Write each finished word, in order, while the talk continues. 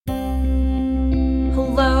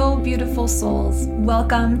beautiful souls.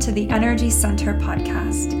 Welcome to the Energy Center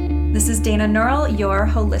podcast. This is Dana Nurl, your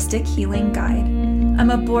holistic healing guide.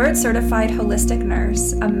 I'm a board-certified holistic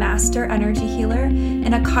nurse, a master energy healer,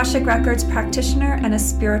 an Akashic Records practitioner, and a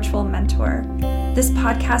spiritual mentor. This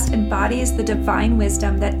podcast embodies the divine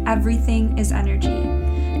wisdom that everything is energy.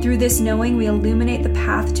 Through this knowing, we illuminate the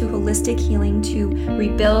path to holistic healing to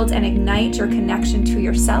rebuild and ignite your connection to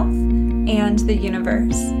yourself and the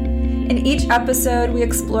universe. In each episode, we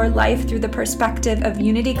explore life through the perspective of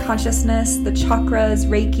unity consciousness, the chakras,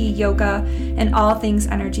 Reiki, yoga, and all things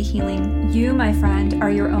energy healing. You, my friend, are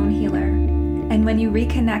your own healer. And when you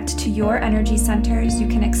reconnect to your energy centers, you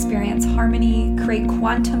can experience harmony, create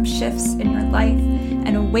quantum shifts in your life,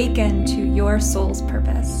 and awaken to your soul's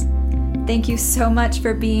purpose. Thank you so much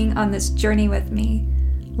for being on this journey with me.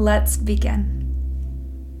 Let's begin.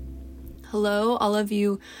 Hello, all of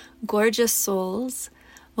you gorgeous souls.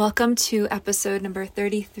 Welcome to episode number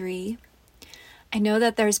 33. I know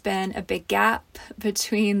that there's been a big gap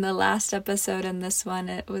between the last episode and this one.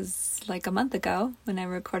 It was like a month ago when I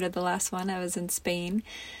recorded the last one. I was in Spain.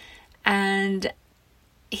 And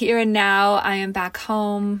here and now I am back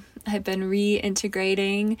home. I've been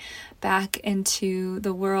reintegrating back into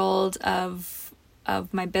the world of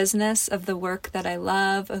my business, of the work that I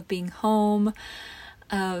love, of being home,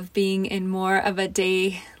 of being in more of a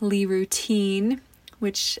daily routine,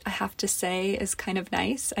 which I have to say is kind of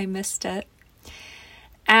nice. I missed it.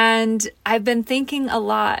 And I've been thinking a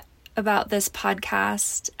lot about this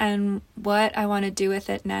podcast and what I want to do with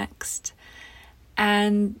it next.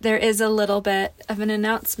 And there is a little bit of an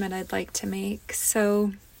announcement I'd like to make.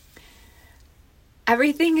 So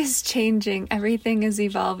everything is changing. Everything is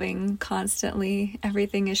evolving constantly.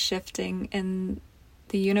 Everything is shifting in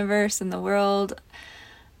the universe and the world.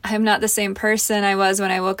 I'm not the same person I was when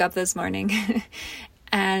I woke up this morning.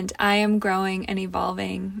 And I am growing and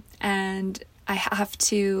evolving, and I have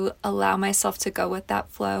to allow myself to go with that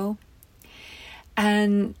flow.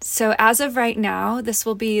 And so as of right now, this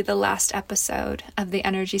will be the last episode of the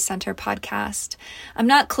Energy Center podcast. I'm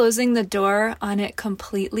not closing the door on it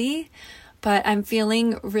completely, but I'm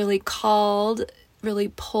feeling really called,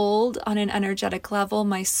 really pulled on an energetic level.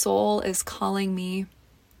 My soul is calling me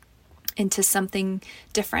into something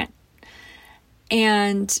different.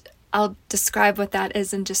 And I'll describe what that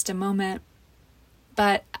is in just a moment.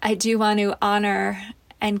 But I do want to honor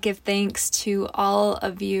and give thanks to all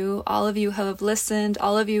of you who have listened,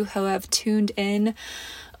 all of you who have tuned in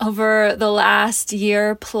over the last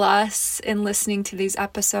year plus in listening to these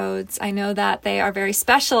episodes. I know that they are very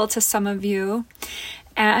special to some of you,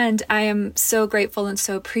 and I am so grateful and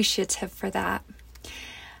so appreciative for that.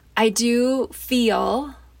 I do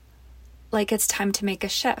feel like it's time to make a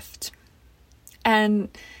shift. And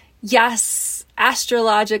yes,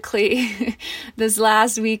 astrologically, this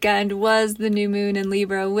last weekend was the new moon in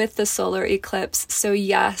Libra with the solar eclipse. So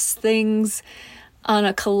yes, things on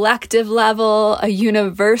a collective level, a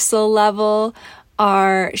universal level,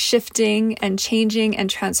 are shifting and changing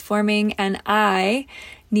and transforming. And I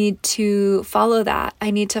need to follow that.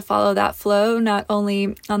 I need to follow that flow, not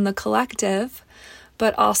only on the collective,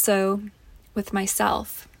 but also with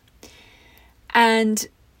myself. And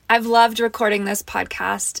I've loved recording this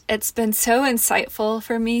podcast. It's been so insightful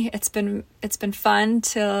for me. It's been fun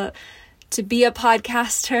to be a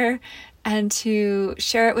podcaster and to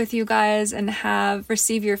share it with you guys and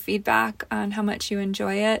receive your feedback on how much you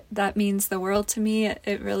enjoy it. That means the world to me.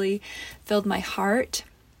 It really filled my heart.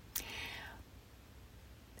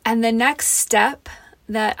 And the next step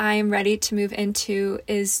that I'm ready to move into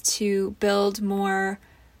is to build more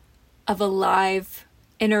of a live,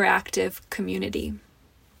 interactive community.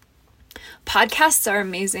 Podcasts are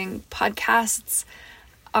amazing. Podcasts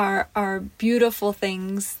are beautiful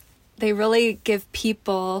things. They really give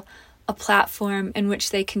people a platform in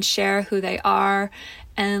which they can share who they are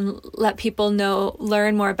and let people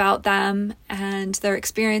learn more about them and their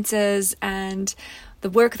experiences and the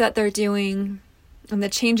work that they're doing and the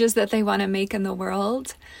changes that they want to make in the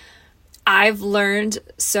world. I've learned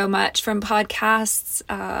so much from podcasts.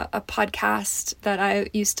 A podcast that I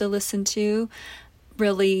used to listen to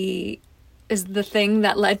really is the thing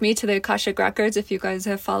that led me to the Akashic Records, if you guys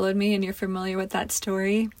have followed me and you're familiar with that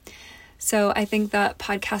story. So I think that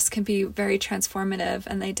podcasts can be very transformative,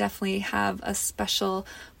 and they definitely have a special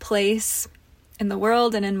place in the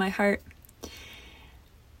world and in my heart.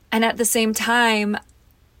 And at the same time,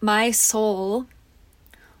 my soul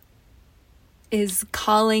is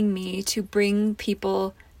calling me to bring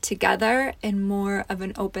people together in more of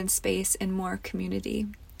an open space, in more community,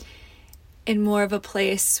 in more of a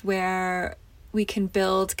place where we can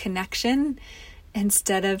build connection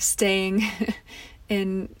instead of staying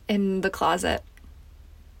in the closet.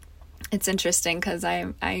 It's interesting because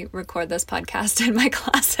I record this podcast in my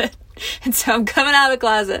closet. And so I'm coming out of the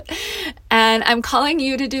closet and I'm calling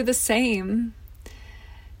you to do the same.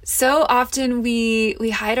 So often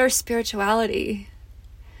we hide our spirituality.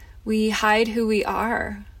 We hide who we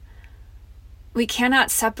are. We cannot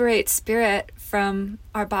separate spirit from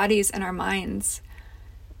our bodies and our minds.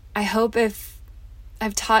 I hope if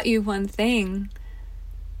I've taught you one thing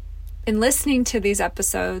in listening to these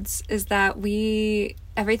episodes is that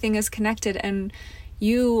everything is connected and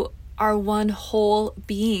you are one whole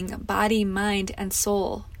being, body, mind, and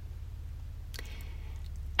soul.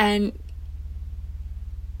 And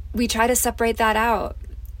we try to separate that out.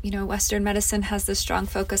 Western medicine has this strong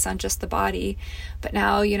focus on just the body, but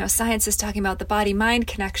now, science is talking about the body-mind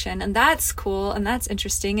connection, and that's cool and that's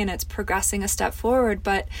interesting and it's progressing a step forward,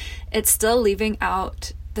 but it's still leaving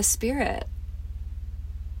out the spirit,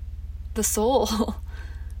 the soul.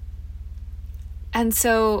 And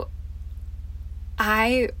so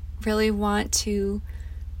I really want to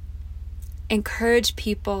encourage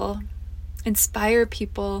people, inspire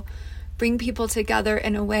people, bring people together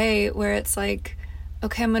in a way where it's like,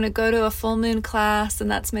 okay, I'm going to go to a full moon class and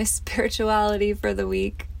that's my spirituality for the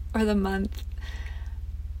week or the month.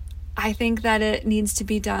 I think that it needs to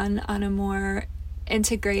be done on a more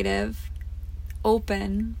integrative,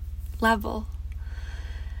 open level.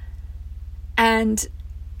 And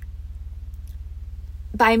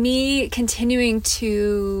by me continuing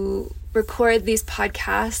to record these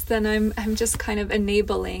podcasts, then I'm just kind of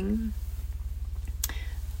enabling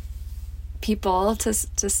people to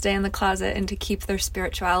stay in the closet and to keep their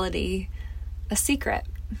spirituality a secret.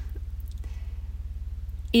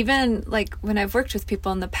 Even like when I've worked with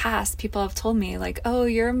people in the past, people have told me like, oh,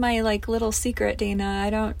 you're my like little secret, Dana. I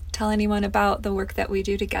don't tell anyone about the work that we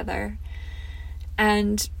do together.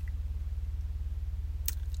 And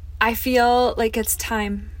I feel like it's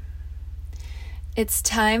time. It's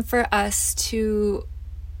time for us to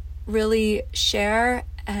really share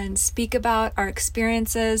and speak about our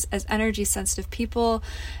experiences as energy sensitive people,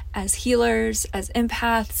 as healers, as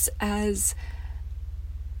empaths, as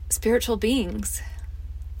spiritual beings.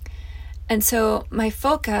 And so my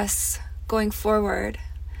focus going forward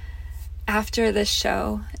after this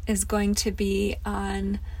show is going to be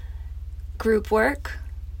on group work,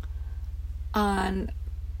 on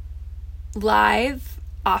live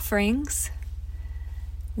offerings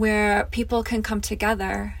where people can come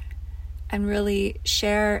together and really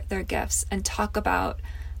share their gifts and talk about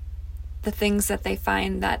the things that they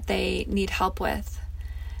find that they need help with,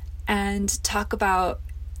 and talk about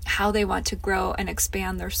how they want to grow and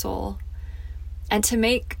expand their soul, and to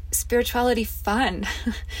make spirituality fun.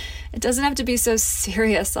 It doesn't have to be so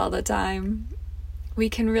serious all the time. We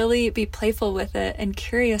can really be playful with it and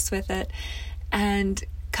curious with it and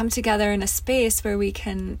come together in a space where we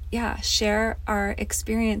can, share our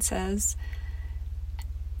experiences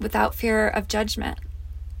without fear of judgment,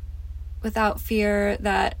 without fear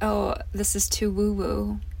that, oh, this is too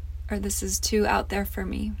woo-woo, or this is too out there for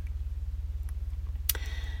me.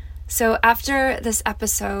 So after this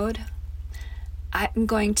episode, I'm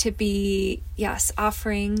going to be,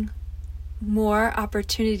 offering more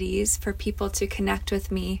opportunities for people to connect with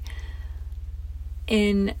me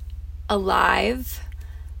in a live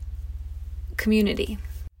community.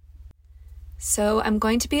 So I'm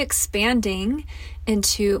going to be expanding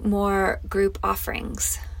into more group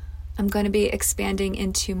offerings. I'm going to be expanding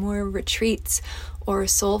into more retreats or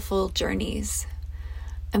soulful journeys.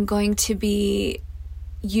 I'm going to be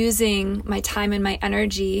using my time and my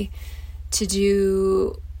energy to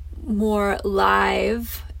do more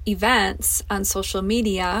live events on social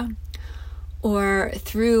media or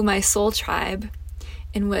through my soul tribe,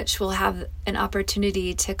 in which we'll have an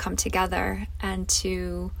opportunity to come together and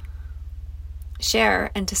to share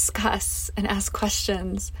and discuss and ask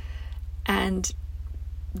questions and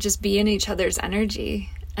just be in each other's energy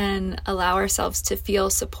and allow ourselves to feel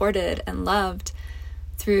supported and loved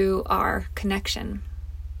through our connection.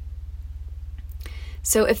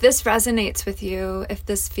 So if this resonates with you, if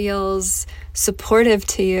this feels supportive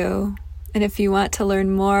to you, and if you want to learn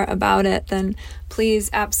more about it, then please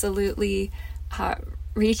absolutely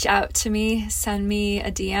reach out to me, send me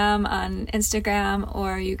a DM on Instagram,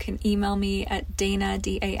 or you can email me at Dana,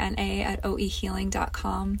 DANA, at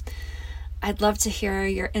oehealing.com. I'd love to hear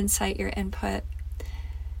your insight, your input.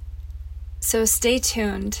 So stay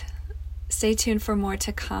tuned. Stay tuned for more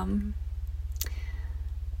to come.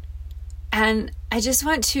 And I just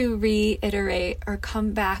want to reiterate or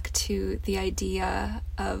come back to the idea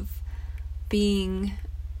of being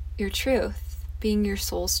your truth, being your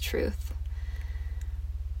soul's truth.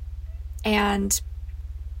 And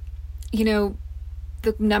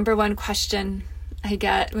the number one question I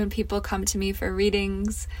get when people come to me for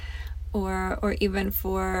readings or even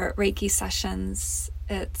for Reiki sessions,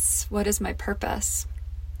 it's, what is my purpose?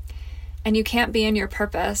 And you can't be in your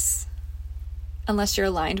purpose unless you're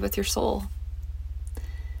aligned with your soul.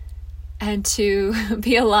 And to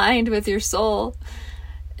be aligned with your soul,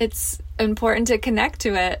 it's important to connect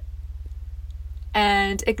to it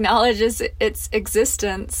and acknowledge its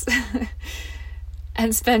existence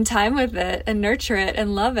and spend time with it and nurture it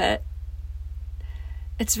and love it.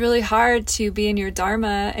 It's really hard to be in your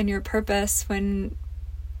dharma and your purpose when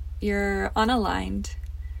you're unaligned,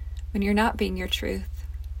 when you're not being your truth.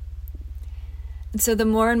 And so the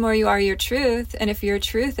more and more you are your truth, and if your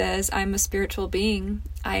truth is, I'm a spiritual being,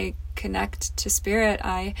 I connect to spirit,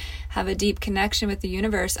 I have a deep connection with the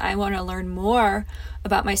universe, I want to learn more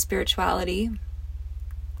about my spirituality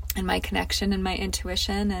and my connection and my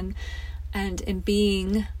intuition and in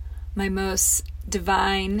being my most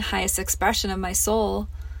divine, highest expression of my soul,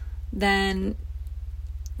 then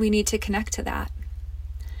we need to connect to that.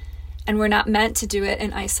 And we're not meant to do it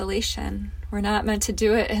in isolation. We're not meant to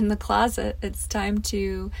do it in the closet. It's time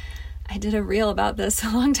to... I did a reel about this a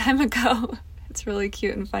long time ago. It's really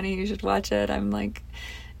cute and funny. You should watch it. I'm like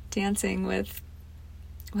dancing with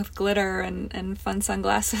glitter and fun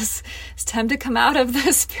sunglasses. It's time to come out of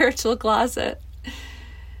the spiritual closet.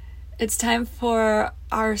 It's time for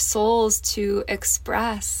our souls to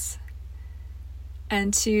express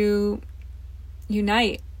and to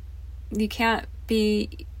unite. You can't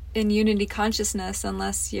be in unity consciousness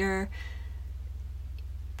unless you're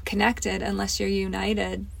connected, unless you're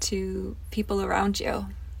united to people around you.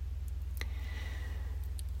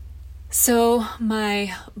 So,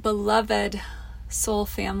 my beloved soul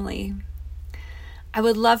family, I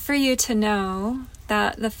would love for you to know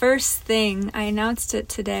that the first thing, I announced it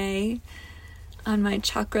today on my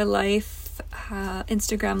Chakra Life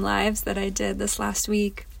Instagram lives that I did this last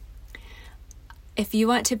week. If you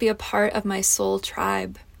want to be a part of my soul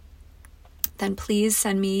tribe, then please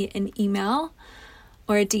send me an email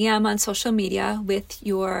or a DM on social media with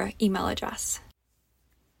your email address.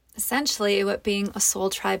 Essentially, what being a soul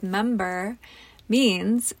tribe member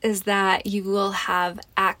means is that you will have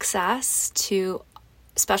access to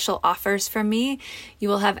special offers from me. You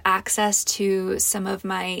will have access to some of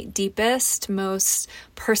my deepest, most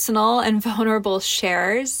personal and vulnerable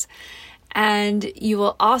shares. And you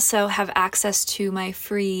will also have access to my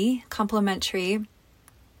free, complimentary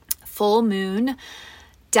full moon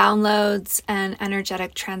downloads and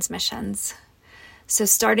energetic transmissions. So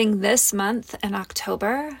starting this month in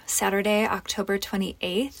October, Saturday, October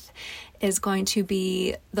 28th, is going to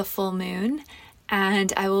be the full moon,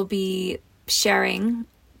 and I will be sharing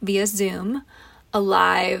via Zoom a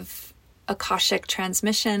live Akashic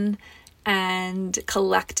transmission and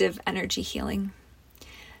collective energy healing.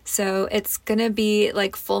 So it's going to be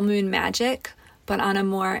like full moon magic, but on a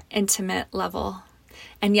more intimate level.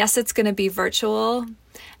 And yes, it's going to be virtual,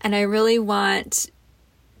 and I really want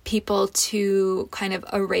people to kind of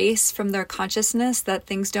erase from their consciousness that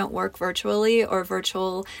things don't work virtually, or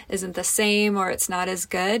virtual isn't the same, or it's not as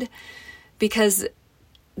good, because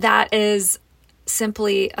that is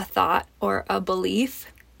simply a thought or a belief.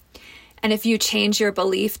 And if you change your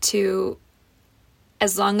belief to,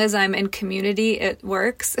 as long as I'm in community, it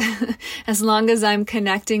works. As long as I'm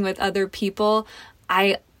connecting with other people,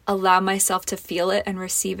 I allow myself to feel it and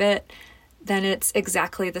receive it, then it's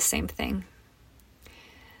exactly the same thing.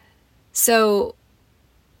 So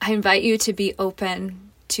I invite you to be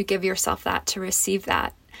open to give yourself that, to receive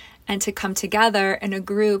that, and to come together in a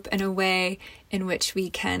group in a way in which we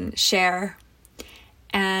can share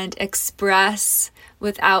and express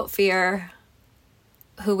without fear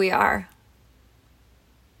who we are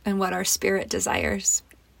and what our spirit desires.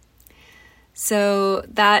 So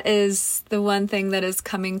that is the one thing that is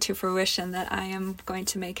coming to fruition that I am going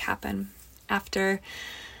to make happen after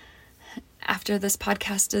this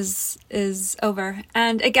podcast is over.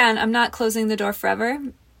 And again, I'm not closing the door forever.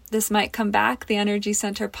 This might come back. The Energy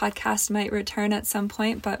Center podcast might return at some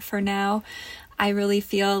point, but for now, I really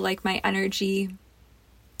feel like my energy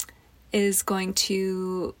is going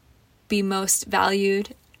to be most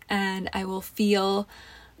valued, and I will feel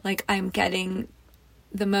like I'm getting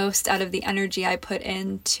the most out of the energy I put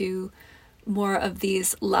into more of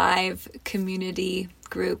these live community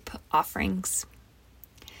group offerings.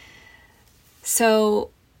 So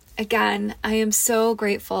again, I am so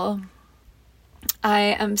grateful. I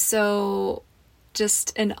am so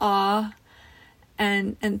just in awe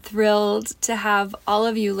and thrilled to have all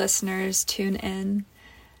of you listeners tune in.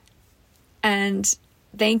 And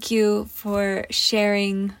thank you for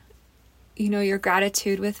sharing your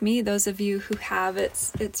gratitude with me. Those of you who have,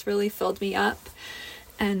 it's really filled me up.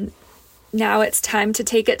 And now it's time to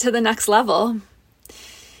take it to the next level.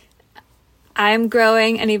 I'm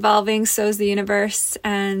growing and evolving, so is the universe,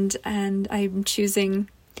 and I'm choosing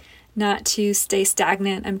not to stay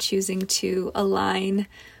stagnant. I'm choosing to align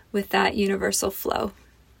with that universal flow.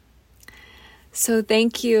 So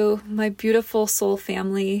thank you, my beautiful soul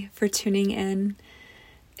family, for tuning in.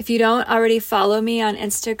 If you don't already follow me on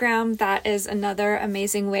Instagram, that is another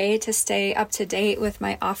amazing way to stay up to date with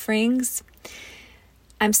my offerings.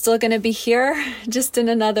 I'm still going to be here, just in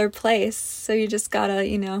another place. So you just gotta,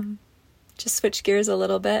 just switch gears a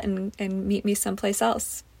little bit and meet me someplace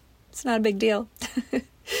else. It's not a big deal.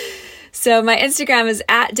 So my Instagram is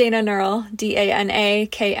at Dana Neurl,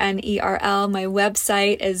 DANAKNERL. My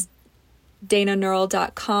website is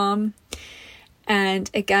dananeurl.com. And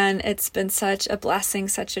again, it's been such a blessing,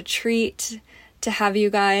 such a treat to have you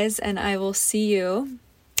guys, and I will see you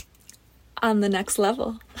on the next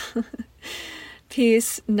level.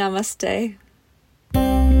 Peace. Namaste.